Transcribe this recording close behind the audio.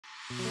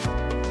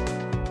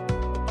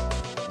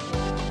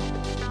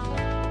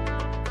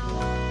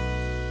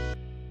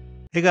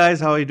Hey guys,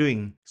 how are you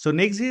doing? So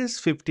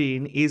Next.js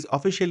 15 is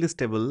officially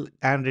stable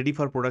and ready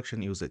for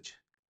production usage.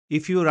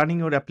 If you're running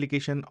your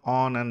application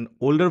on an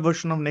older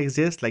version of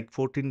Next.js like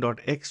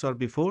 14.x or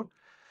before,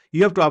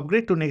 you have to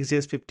upgrade to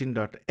Next.js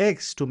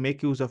 15.x to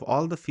make use of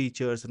all the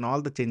features and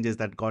all the changes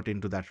that got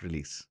into that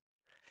release.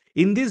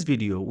 In this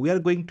video, we are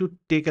going to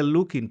take a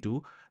look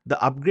into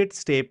the upgrade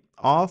step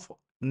of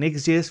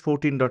Next.js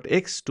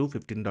 14.x to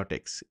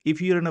 15.x.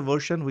 If you're in a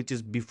version which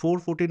is before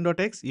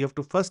 14.x, you have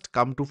to first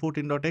come to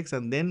 14.x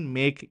and then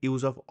make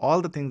use of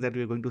all the things that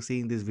we're going to see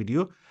in this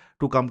video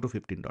to come to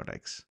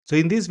 15.x. So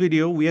in this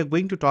video, we are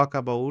going to talk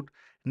about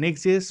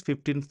Next.js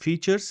 15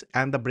 features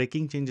and the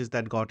breaking changes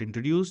that got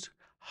introduced,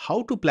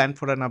 how to plan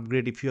for an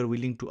upgrade if you are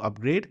willing to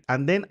upgrade,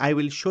 and then I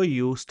will show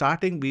you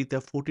starting with a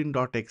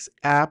 14.x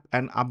app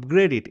and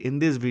upgrade it in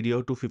this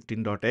video to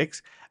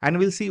 15.x, and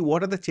we'll see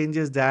what are the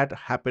changes that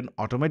happen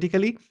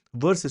automatically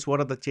versus what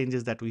are the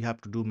changes that we have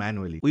to do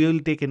manually. We will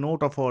take a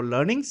note of our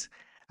learnings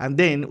and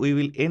then we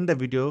will end the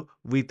video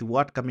with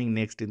what coming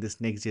next in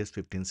this Next.js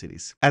 15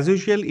 series. As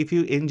usual, if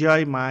you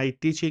enjoy my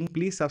teaching,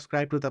 please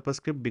subscribe to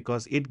tapaScript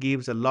because it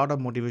gives a lot of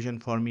motivation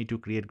for me to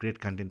create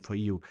great content for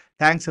you.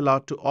 Thanks a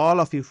lot to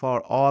all of you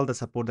for all the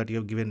support that you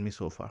have given me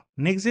so far.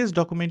 Next.js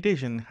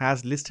documentation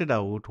has listed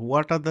out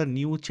what are the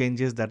new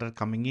changes that are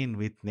coming in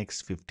with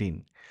Next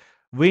 15.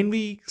 When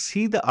we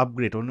see the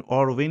upgrade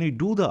or when we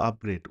do the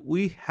upgrade,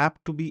 we have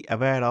to be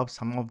aware of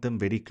some of them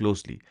very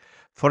closely.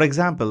 For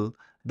example,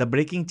 the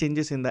breaking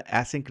changes in the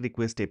async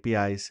request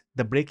APIs,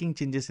 the breaking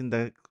changes in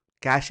the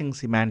caching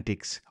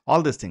semantics,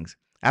 all these things.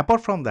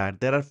 Apart from that,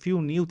 there are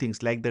few new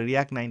things like the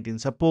React 19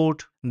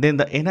 support, then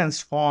the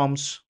enhanced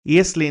forms,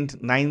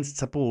 ESLint 9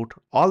 support,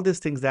 all these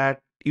things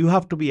that you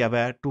have to be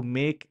aware to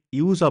make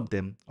use of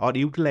them or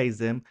utilize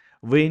them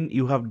when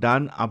you have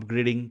done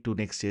upgrading to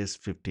Next.js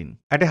 15.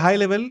 At a high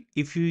level,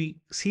 if you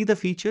see the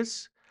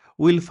features,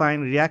 we'll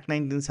find React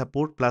 19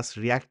 support plus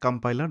React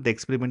compiler, the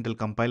experimental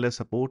compiler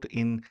support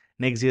in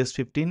Next.js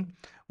 15.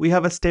 We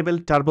have a stable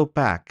turbo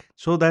pack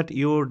so that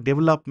your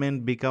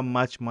development become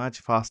much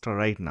faster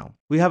right now.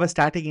 We have a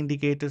static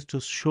indicators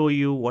to show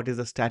you what is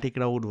a static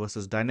route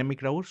versus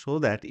dynamic route so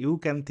that you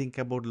can think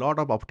about a lot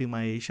of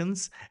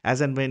optimizations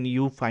as and when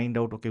you find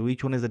out, okay,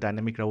 which one is the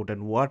dynamic route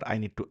and what I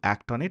need to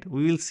act on it.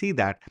 We will see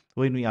that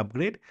when we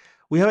upgrade.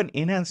 We have an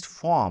enhanced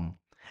form,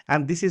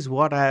 and this is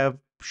what I have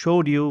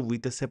showed you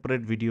with a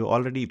separate video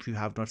already. If you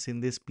have not seen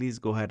this, please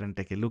go ahead and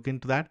take a look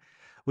into that.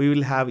 We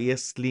will have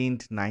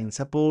ESLint 9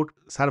 support,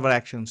 server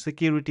action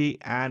security,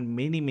 and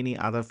many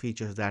other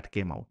features that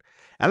came out.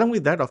 Along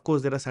with that, of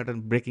course, there are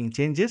certain breaking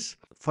changes.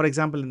 For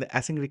example, in the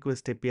async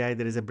request API,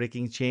 there is a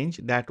breaking change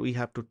that we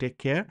have to take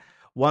care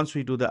once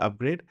we do the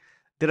upgrade.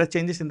 There are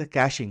changes in the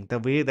caching, the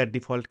way that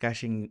default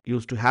caching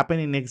used to happen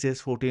in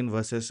Next.js 14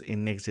 versus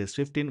in Next.js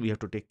 15. We have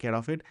to take care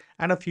of it,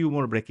 and a few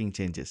more breaking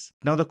changes.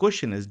 Now the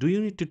question is, do you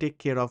need to take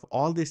care of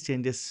all these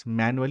changes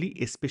manually,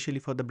 especially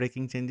for the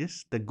breaking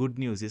changes? The good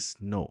news is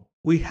no.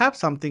 We have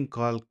something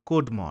called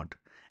code mod,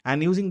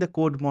 and using the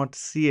code mod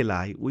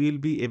CLI, we will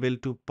be able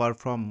to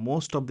perform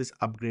most of these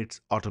upgrades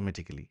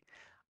automatically.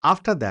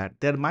 After that,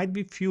 there might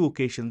be few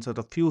occasions or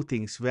a few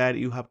things where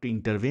you have to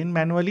intervene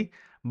manually,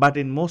 but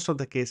in most of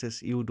the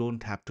cases, you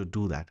don't have to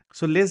do that.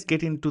 So let's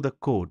get into the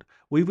code.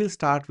 We will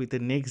start with the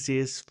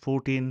Next.js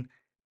 14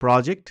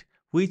 project,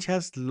 which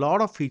has a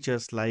lot of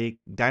features like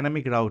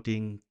dynamic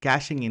routing,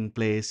 caching in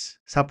place,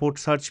 support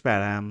search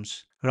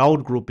params,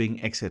 route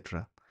grouping,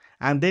 etc.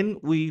 And then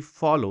we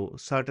follow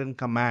certain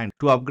command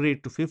to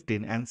upgrade to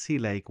 15 and see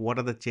like what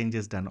are the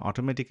changes done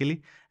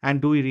automatically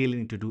and do we really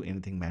need to do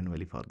anything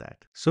manually for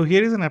that. So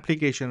here is an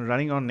application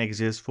running on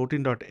Next.js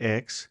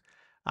 14.x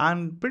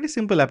and pretty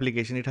simple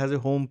application. It has a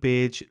home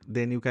page,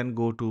 then you can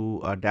go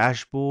to a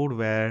dashboard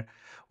where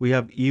we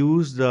have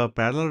used the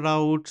parallel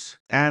routes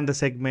and the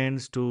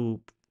segments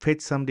to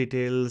fetch some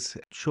details,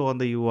 show on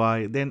the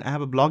UI. Then I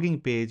have a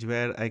blogging page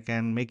where I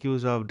can make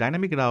use of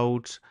dynamic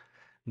routes,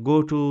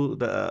 go to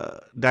the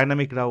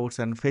dynamic routes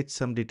and fetch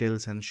some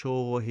details and show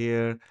over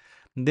here.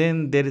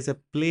 Then there is a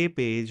play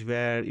page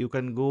where you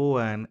can go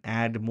and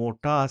add more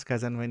tasks,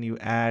 as and when you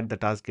add, the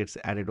task gets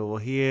added over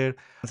here.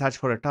 Search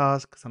for a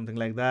task, something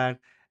like that.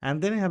 And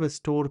then I have a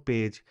store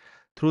page.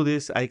 Through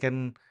this, I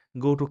can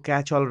go to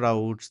catch all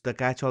routes, the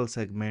catch all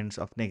segments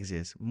of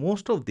Next.js.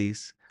 Most of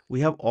these we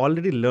have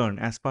already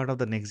learned as part of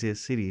the Next.js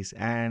series,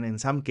 and in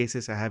some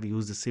cases I have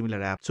used a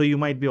similar app, so you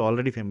might be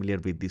already familiar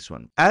with this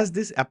one. As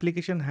this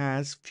application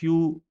has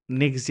few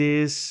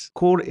Next.js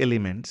core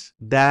elements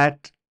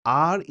that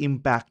are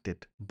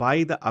impacted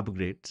by the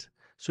upgrades,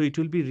 so it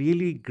will be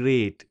really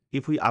great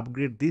if we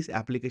upgrade this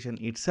application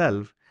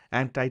itself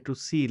and try to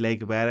see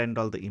like where and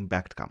all the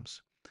impact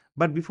comes.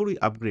 But before we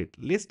upgrade,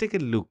 let's take a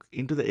look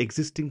into the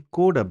existing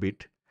code a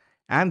bit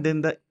and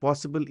then the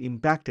possible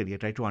impact area,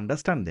 try to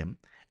understand them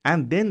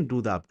and then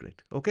do the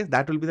upgrade. Okay,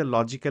 that will be the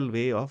logical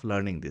way of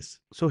learning this.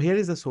 So here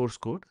is the source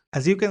code.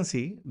 As you can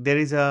see, there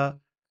is a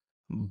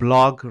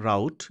blog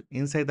route.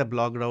 Inside the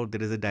blog route,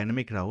 there is a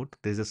dynamic route,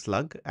 there is a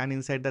slug, and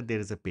inside that there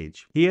is a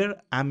page. Here,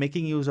 I'm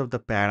making use of the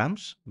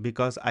params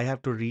because I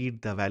have to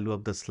read the value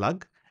of the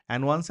slug.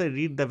 And once I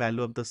read the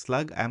value of the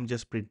slug, I'm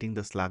just printing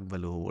the slug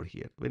value over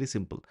here. Very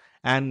simple.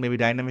 And maybe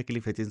dynamically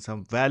fetching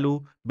some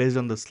value based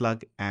on the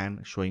slug and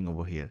showing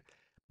over here.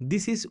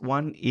 This is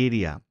one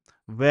area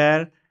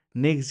where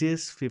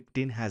Next.js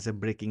 15 has a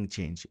breaking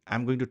change.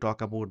 I'm going to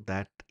talk about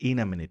that in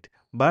a minute.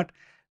 But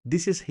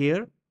this is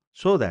here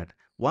so that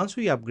once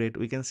we upgrade,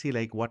 we can see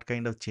like what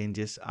kind of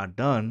changes are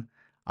done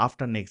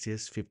after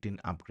Next.js 15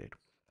 upgrade.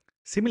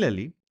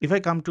 Similarly, if I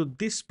come to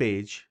this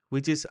page,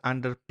 which is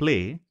under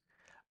play,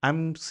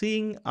 I'm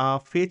seeing a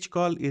fetch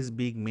call is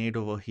being made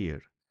over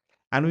here.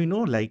 And we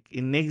know like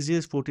in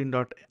Next.js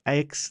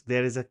 14.x,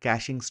 there is a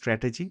caching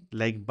strategy,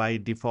 like by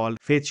default,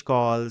 fetch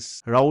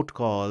calls, route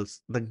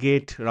calls, the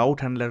get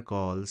route handler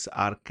calls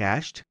are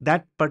cached.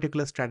 That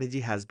particular strategy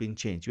has been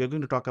changed. We are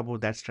going to talk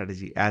about that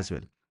strategy as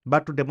well.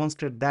 But to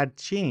demonstrate that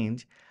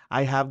change,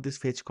 I have this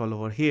fetch call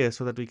over here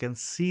so that we can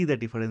see the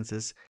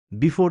differences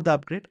before the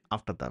upgrade,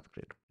 after the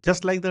upgrade.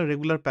 Just like the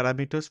regular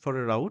parameters for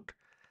a route,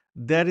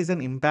 there is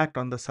an impact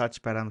on the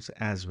search params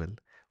as well.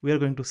 We are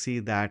going to see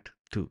that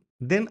too.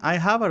 Then I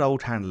have a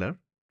route handler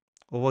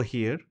over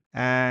here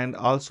and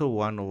also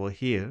one over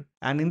here.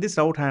 And in this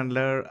route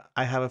handler,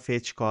 I have a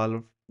fetch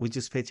call, which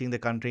is fetching the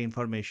country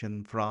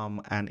information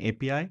from an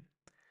API.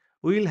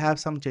 We will have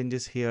some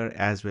changes here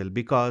as well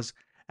because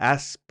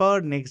as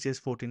per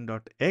Next.js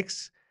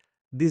 14.x,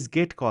 these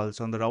get calls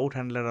on the route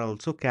handler are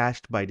also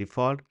cached by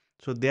default.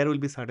 So there will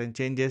be certain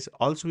changes.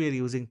 Also, we are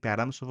using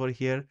params over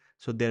here.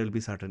 So there will be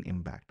certain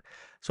impact.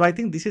 So I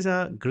think this is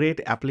a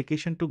great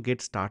application to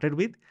get started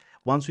with.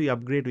 Once we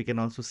upgrade, we can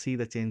also see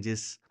the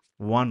changes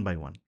one by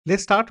one.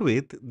 Let's start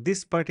with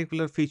this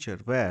particular feature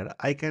where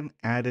I can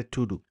add a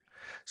to-do.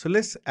 So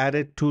let's add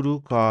a to-do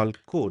called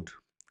code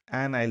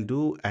and I'll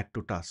do add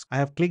to task. I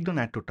have clicked on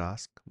add to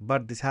task,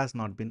 but this has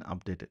not been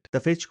updated. The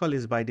fetch call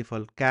is by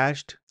default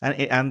cached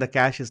and the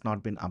cache is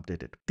not been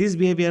updated. This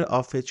behavior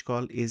of fetch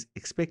call is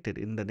expected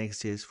in the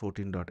Next.js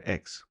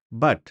 14.x.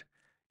 But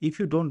if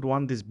you don't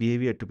want this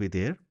behavior to be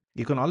there,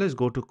 you can always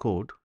go to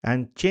code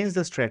and change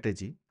the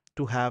strategy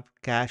to have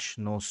cache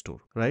no store,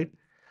 right?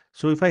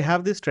 So if I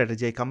have this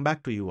strategy, I come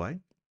back to UI,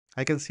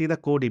 I can see the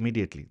code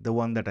immediately, the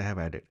one that I have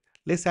added.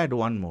 Let's add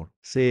one more,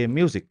 say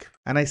music,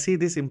 and I see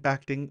this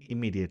impacting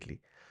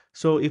immediately.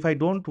 So if I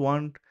don't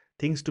want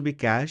things to be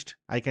cached,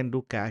 I can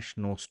do cache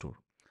no store.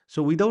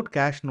 So without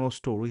cache no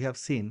store, we have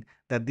seen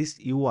that this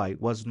UI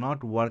was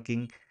not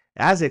working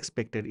as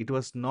expected. It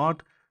was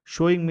not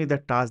showing me the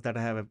task that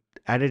I have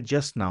added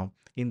just now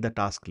in the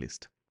task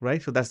list,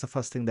 right? So that's the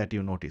first thing that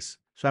you notice.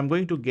 So I'm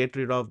going to get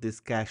rid of this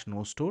cache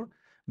no store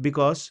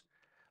because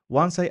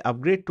once I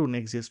upgrade to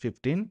Next.js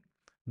 15,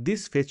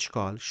 this fetch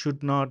call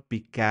should not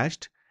be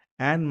cached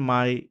and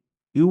my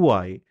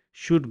UI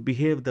should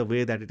behave the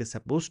way that it is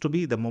supposed to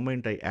be. The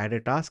moment I add a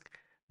task,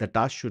 the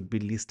task should be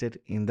listed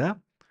in the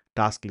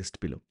task list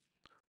below.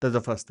 That's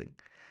the first thing.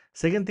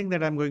 Second thing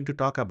that I'm going to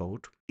talk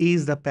about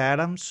is the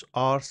params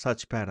or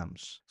such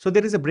params. So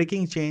there is a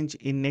breaking change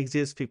in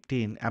Next.js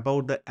 15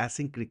 about the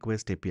async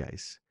request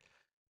APIs.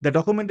 The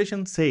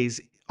documentation says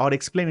or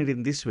explain it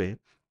in this way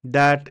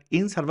that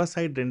in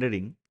server-side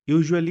rendering,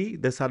 usually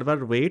the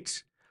server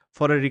waits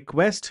for a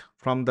request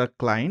from the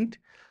client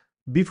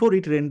before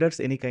it renders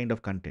any kind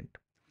of content.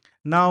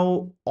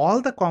 Now, all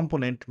the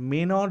component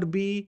may not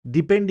be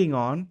depending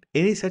on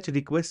any such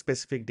request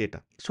specific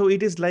data. So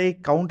it is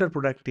like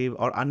counterproductive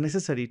or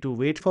unnecessary to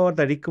wait for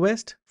the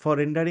request for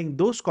rendering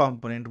those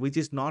component which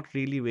is not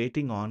really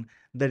waiting on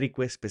the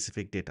request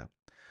specific data.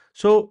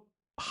 So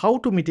how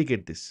to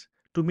mitigate this?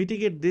 To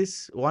mitigate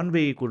this, one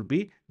way could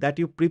be that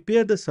you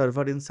prepare the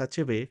server in such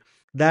a way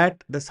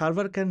that the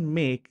server can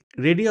make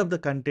ready of the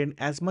content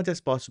as much as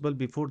possible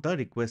before the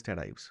request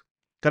arrives.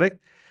 Correct?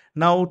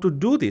 Now, to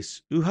do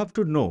this, you have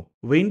to know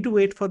when to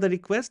wait for the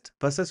request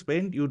versus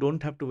when you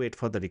don't have to wait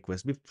for the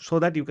request so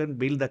that you can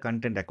build the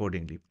content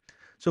accordingly.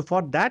 So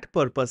for that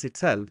purpose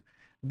itself,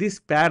 these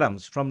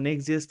params from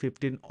Next.js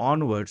 15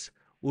 onwards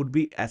would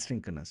be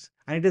asynchronous.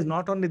 And it is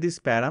not only these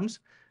params,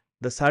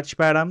 the search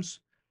params,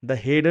 the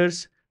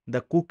headers,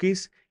 the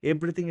cookies,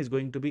 everything is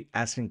going to be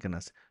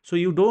asynchronous. So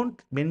you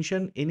don't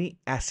mention any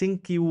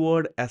async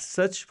keyword as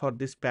such for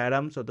this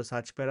params or the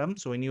search params.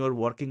 So when you are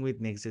working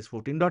with Next.js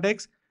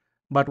 14.x,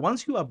 but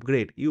once you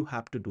upgrade, you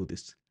have to do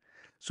this.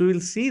 So we'll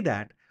see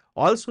that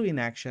also in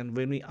action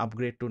when we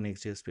upgrade to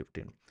Next.js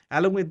 15.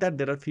 Along with that,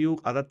 there are a few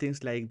other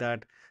things like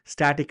that,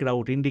 static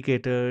route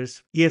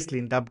indicators,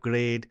 ESLint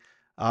upgrade,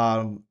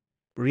 um,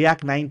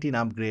 React 19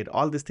 upgrade,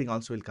 all this thing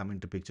also will come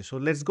into picture. So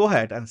let's go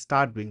ahead and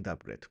start doing the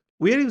upgrade.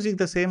 We are using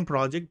the same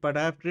project, but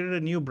I have created a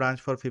new branch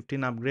for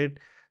 15 upgrade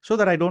so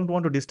that I don't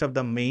want to disturb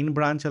the main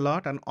branch a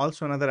lot. And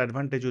also another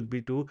advantage would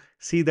be to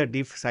see the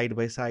diff side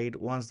by side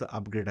once the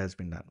upgrade has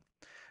been done.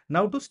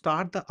 Now to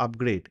start the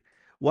upgrade,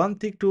 one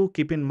thing to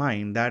keep in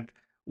mind that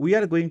we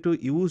are going to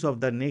use of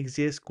the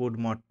Next.js code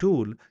mod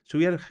tool. So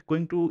we are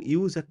going to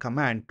use a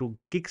command to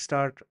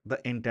kickstart the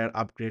entire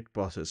upgrade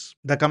process.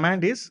 The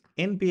command is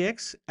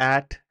npx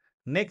at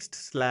next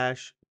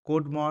slash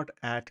code mod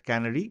at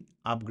canary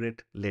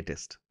upgrade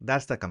latest.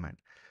 That's the command.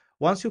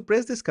 Once you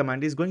press this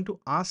command, it's going to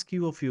ask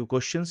you a few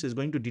questions, is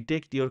going to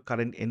detect your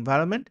current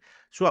environment.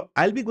 So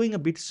I'll be going a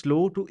bit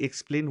slow to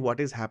explain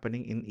what is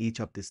happening in each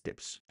of these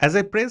steps. As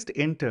I pressed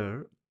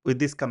enter with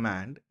this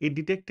command, it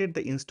detected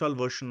the install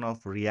version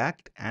of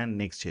React and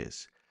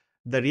Next.js.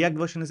 The React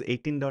version is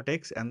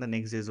 18.x and the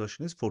Next.js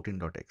version is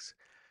 14.x.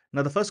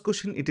 Now the first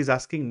question it is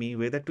asking me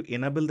whether to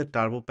enable the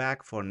turbo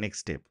pack for next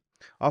step.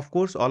 Of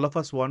course, all of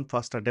us want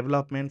faster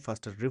development,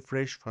 faster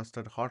refresh,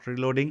 faster hot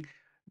reloading.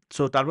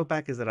 So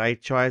TurboPack is the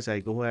right choice. I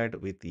go ahead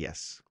with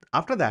yes.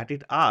 After that,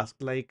 it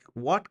asked like,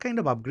 what kind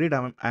of upgrade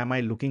am I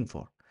looking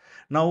for?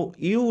 Now,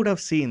 you would have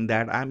seen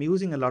that I'm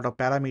using a lot of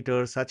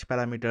parameters, such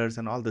parameters,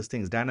 and all these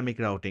things, dynamic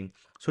routing.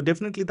 So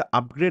definitely the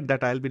upgrade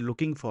that I'll be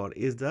looking for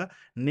is the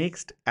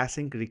next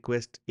async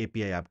request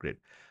API upgrade.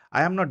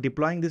 I am not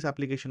deploying this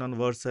application on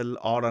Vercel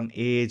or on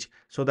Edge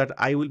so that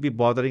I will be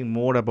bothering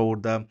more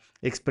about the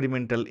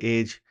experimental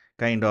Edge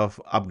kind of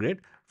upgrade.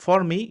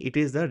 For me, it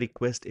is the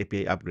request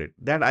API upgrade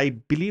that I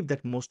believe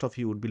that most of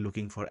you would be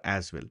looking for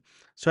as well.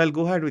 So I'll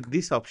go ahead with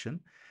this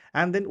option.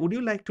 And then would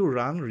you like to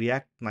run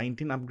React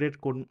 19 upgrade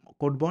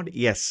code mod?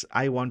 Yes,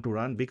 I want to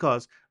run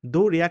because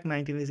though React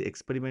 19 is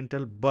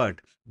experimental,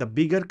 but the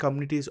bigger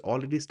community is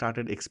already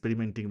started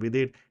experimenting with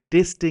it,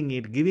 testing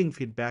it, giving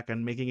feedback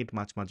and making it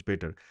much, much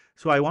better.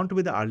 So I want to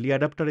be the early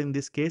adopter in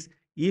this case.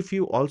 If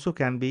you also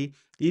can be,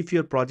 if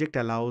your project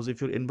allows,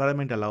 if your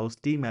environment allows,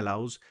 team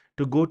allows,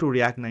 to go to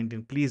React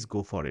 19, please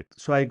go for it.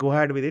 So I go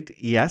ahead with it.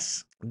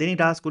 Yes. Then it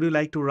asks, would you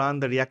like to run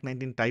the React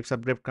 19 types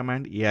upgrade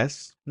command?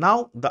 Yes.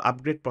 Now the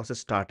upgrade process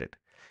started.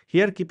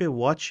 Here, keep a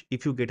watch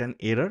if you get an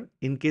error.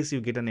 In case you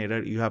get an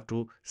error, you have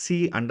to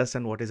see,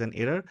 understand what is an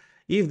error.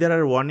 If there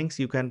are warnings,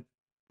 you can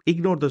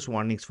ignore those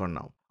warnings for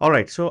now. All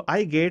right. So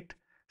I get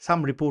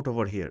some report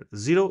over here.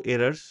 0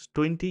 errors,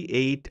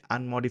 28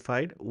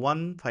 unmodified,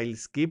 1 file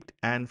skipped,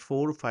 and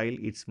 4 file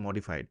it's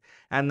modified.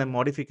 And the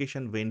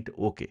modification went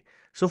okay.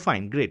 So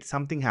fine, great,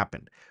 something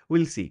happened.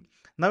 We'll see.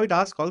 Now it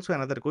asks also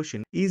another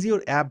question. Is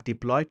your app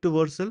deployed to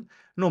Vercel?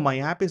 No, my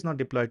app is not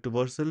deployed to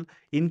Vercel.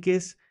 In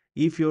case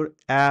if your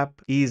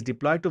app is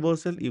deployed to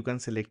Vercel, you can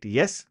select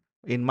yes.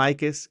 In my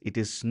case, it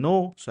is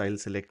no, so I'll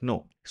select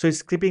no. So it's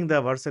skipping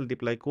the Vercel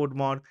deploy code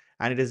mod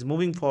and it is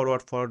moving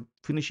forward for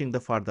finishing the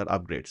further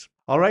upgrades.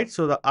 All right,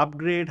 so the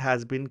upgrade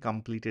has been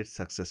completed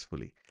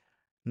successfully.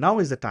 Now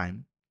is the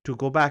time to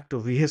go back to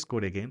VS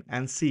Code again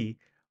and see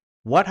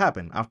what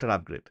happened after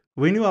upgrade?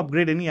 When you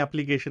upgrade any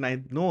application,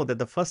 I know that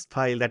the first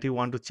file that you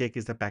want to check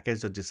is the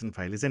package.json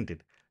file, isn't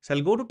it? So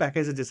I'll go to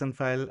package.json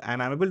file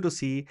and I'm able to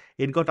see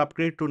it got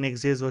upgraded to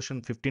Next.js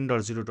version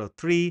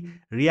 15.0.3.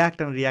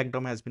 React and React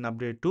DOM has been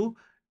updated to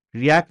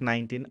React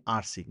 19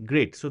 RC.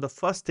 Great. So the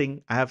first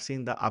thing I have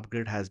seen the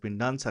upgrade has been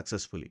done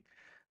successfully.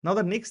 Now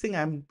the next thing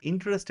I'm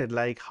interested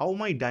like how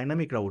my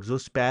dynamic routes,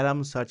 those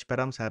params, search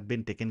params have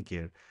been taken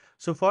care.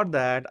 So for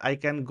that, I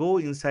can go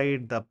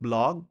inside the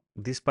blog,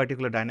 this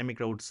particular dynamic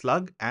route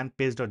slug and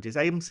paste.js.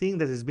 I am seeing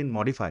that it's been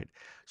modified.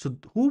 So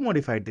who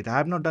modified it? I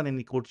have not done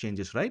any code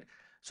changes, right?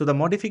 So the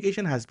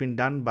modification has been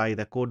done by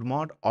the code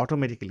mod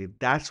automatically.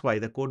 That's why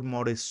the code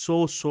mod is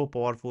so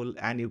powerful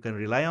and you can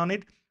rely on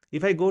it.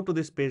 If I go to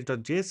this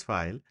page.js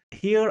file,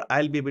 here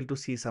I'll be able to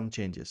see some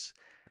changes.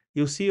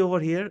 You see over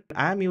here,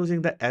 I'm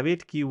using the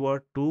await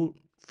keyword to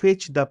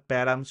fetch the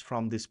params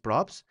from these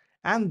props.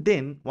 And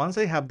then once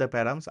I have the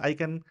params, I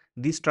can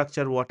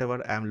destructure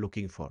whatever I'm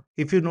looking for.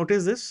 If you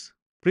notice this,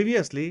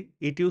 previously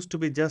it used to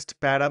be just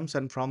params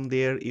and from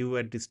there you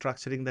were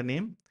destructuring the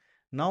name.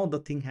 Now the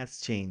thing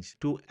has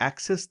changed. To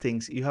access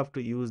things, you have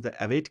to use the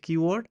await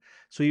keyword.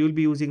 So you will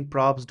be using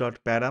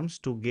props.params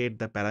to get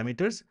the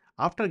parameters.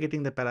 After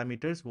getting the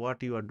parameters,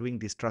 what you are doing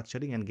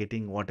destructuring and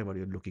getting whatever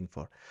you're looking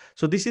for.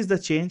 So this is the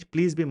change.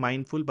 Please be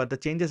mindful, but the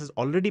changes has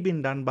already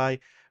been done by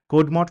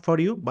CodeMod for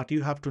you, but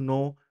you have to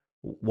know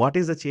what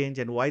is the change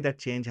and why that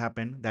change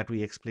happened that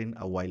we explained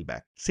a while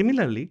back.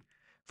 Similarly,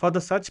 for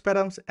the search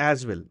params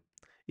as well,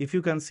 if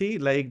you can see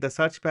like the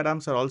search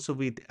params are also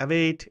with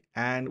await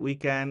and we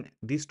can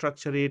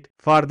destructure it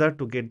further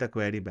to get the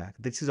query back.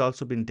 This has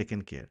also been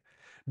taken care.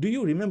 Do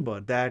you remember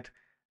that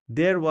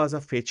there was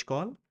a fetch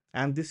call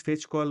and this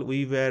fetch call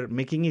we were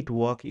making it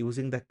work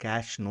using the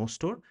cache no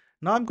store?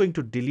 Now I'm going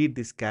to delete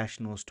this cache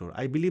no store.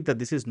 I believe that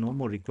this is no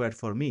more required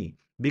for me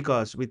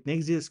because with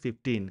Next.js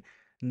 15,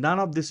 none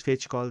of these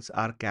fetch calls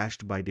are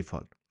cached by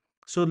default.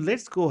 So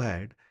let's go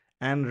ahead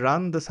and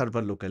run the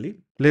server locally.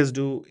 Let's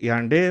do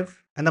yarn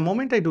dev. And the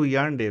moment I do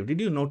yarn dev, did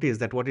you notice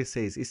that what it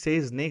says? It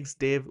says next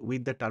dev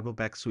with the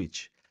turbopack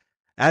switch.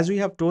 As we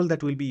have told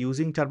that we'll be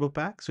using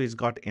turbopack, so it's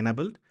got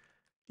enabled.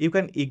 You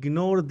can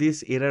ignore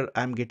this error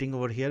I'm getting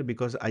over here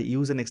because I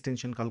use an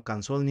extension called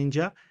Console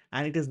Ninja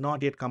and it is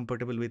not yet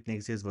compatible with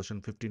Next.js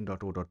version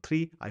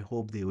 15.0.3. I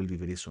hope they will be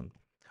very soon.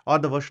 Or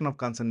the version of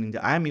Console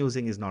Ninja I am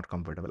using is not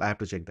compatible. I have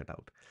to check that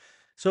out.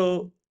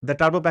 So The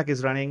turbo pack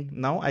is running.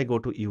 Now I go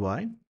to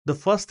UI. The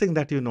first thing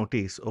that you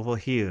notice over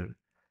here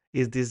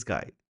is this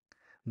guy,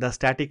 the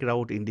static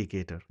route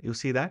indicator. You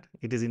see that?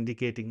 It is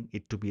indicating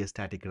it to be a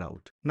static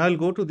route. Now I'll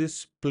go to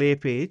this play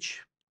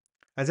page.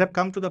 As I've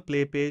come to the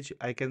play page,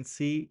 I can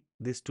see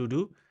this to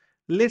do.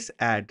 Let's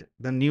add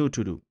the new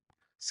to do.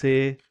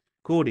 Say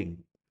coding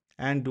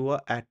and do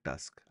a add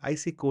task. I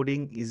see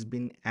coding is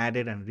being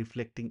added and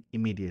reflecting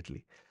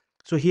immediately.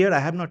 So here I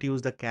have not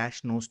used the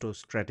cache no store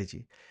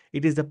strategy.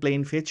 It is the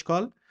plain fetch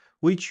call,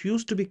 which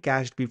used to be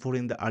cached before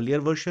in the earlier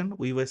version.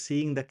 We were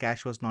seeing the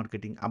cache was not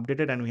getting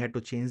updated and we had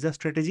to change the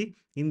strategy.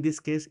 In this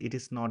case, it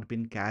is not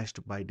been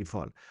cached by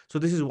default. So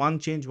this is one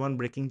change, one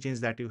breaking change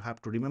that you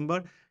have to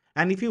remember.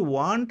 And if you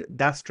want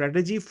that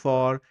strategy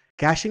for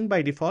caching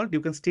by default,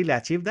 you can still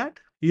achieve that.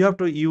 You have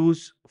to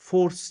use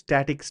force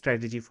static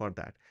strategy for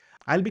that.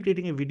 I'll be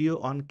creating a video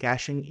on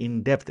caching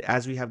in depth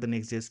as we have the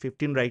Next.js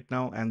 15 right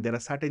now, and there are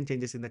certain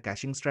changes in the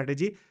caching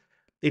strategy.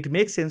 It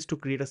makes sense to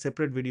create a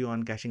separate video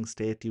on caching.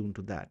 Stay tuned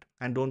to that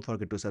and don't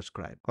forget to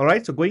subscribe. All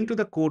right, so going to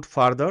the code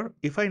further,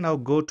 if I now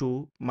go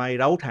to my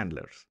route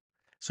handlers.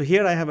 So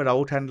here I have a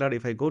route handler.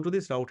 If I go to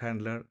this route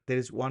handler, there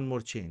is one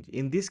more change.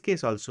 In this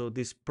case also,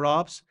 these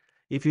props,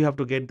 if you have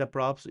to get the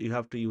props, you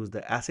have to use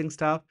the async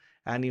stuff,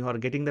 and you are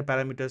getting the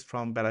parameters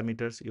from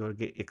parameters, you are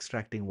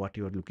extracting what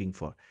you are looking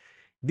for.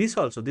 This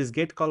also, this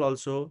get call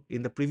also,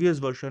 in the previous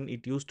version,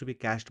 it used to be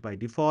cached by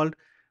default,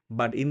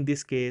 but in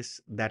this case,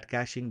 that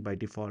caching by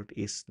default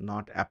is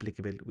not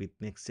applicable with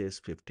Next.js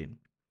 15.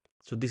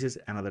 So this is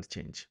another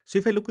change. So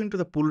if I look into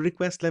the pull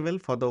request level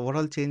for the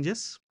overall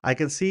changes, I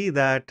can see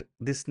that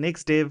this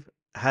next dev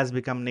has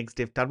become next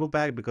dev turbo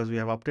pack because we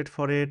have opted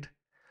for it.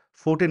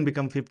 14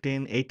 become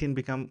 15, 18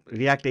 become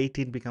React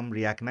 18 become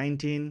React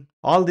 19.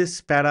 All these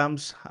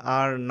params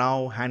are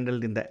now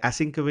handled in the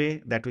async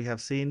way that we have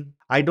seen.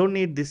 I don't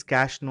need this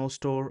cache no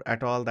store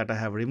at all that I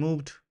have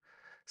removed.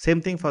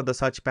 Same thing for the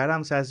search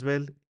params as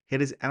well.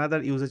 Here is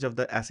another usage of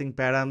the async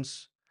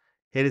params.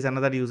 Here is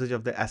another usage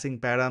of the async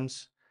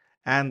params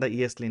and the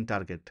ESLint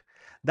target.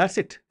 That's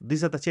it.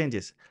 These are the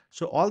changes.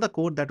 So all the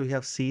code that we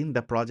have seen,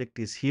 the project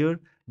is here.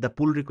 The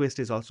pull request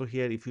is also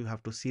here if you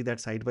have to see that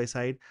side by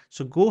side.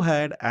 So go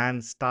ahead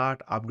and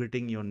start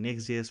upgrading your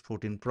Next.js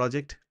 14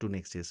 project to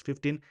Next.js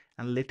 15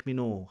 and let me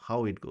know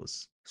how it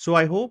goes. So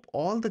I hope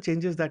all the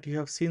changes that you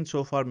have seen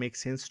so far make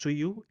sense to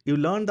you. You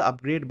learned the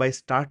upgrade by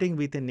starting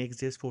with a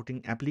Next.js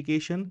 14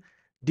 application,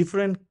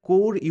 different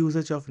core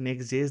usage of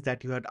Next.js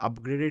that you had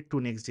upgraded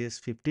to Next.js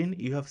 15.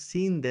 You have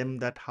seen them,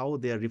 that how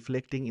they are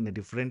reflecting in a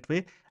different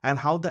way and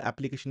how the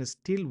application is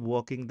still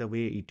working the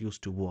way it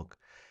used to work.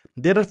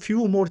 There are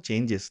few more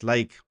changes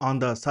like on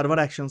the server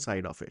action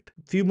side of it,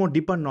 few more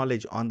deeper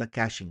knowledge on the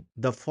caching,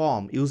 the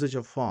form, usage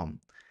of form.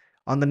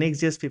 On the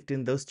Next.js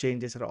 15, those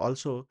changes are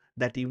also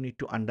that you need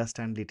to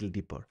understand little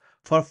deeper.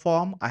 For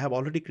form, I have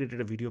already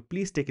created a video.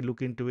 Please take a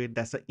look into it.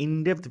 That's an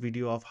in-depth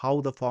video of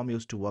how the form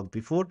used to work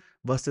before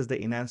versus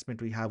the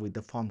enhancement we have with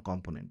the form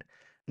component.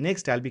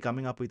 Next, I'll be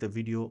coming up with a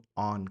video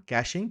on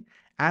caching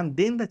and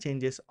then the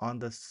changes on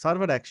the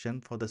server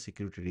action for the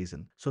security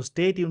reason. So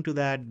stay tuned to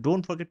that.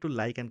 Don't forget to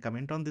like and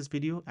comment on this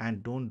video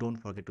and don't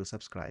forget to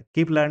subscribe.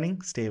 Keep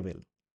learning, stay well.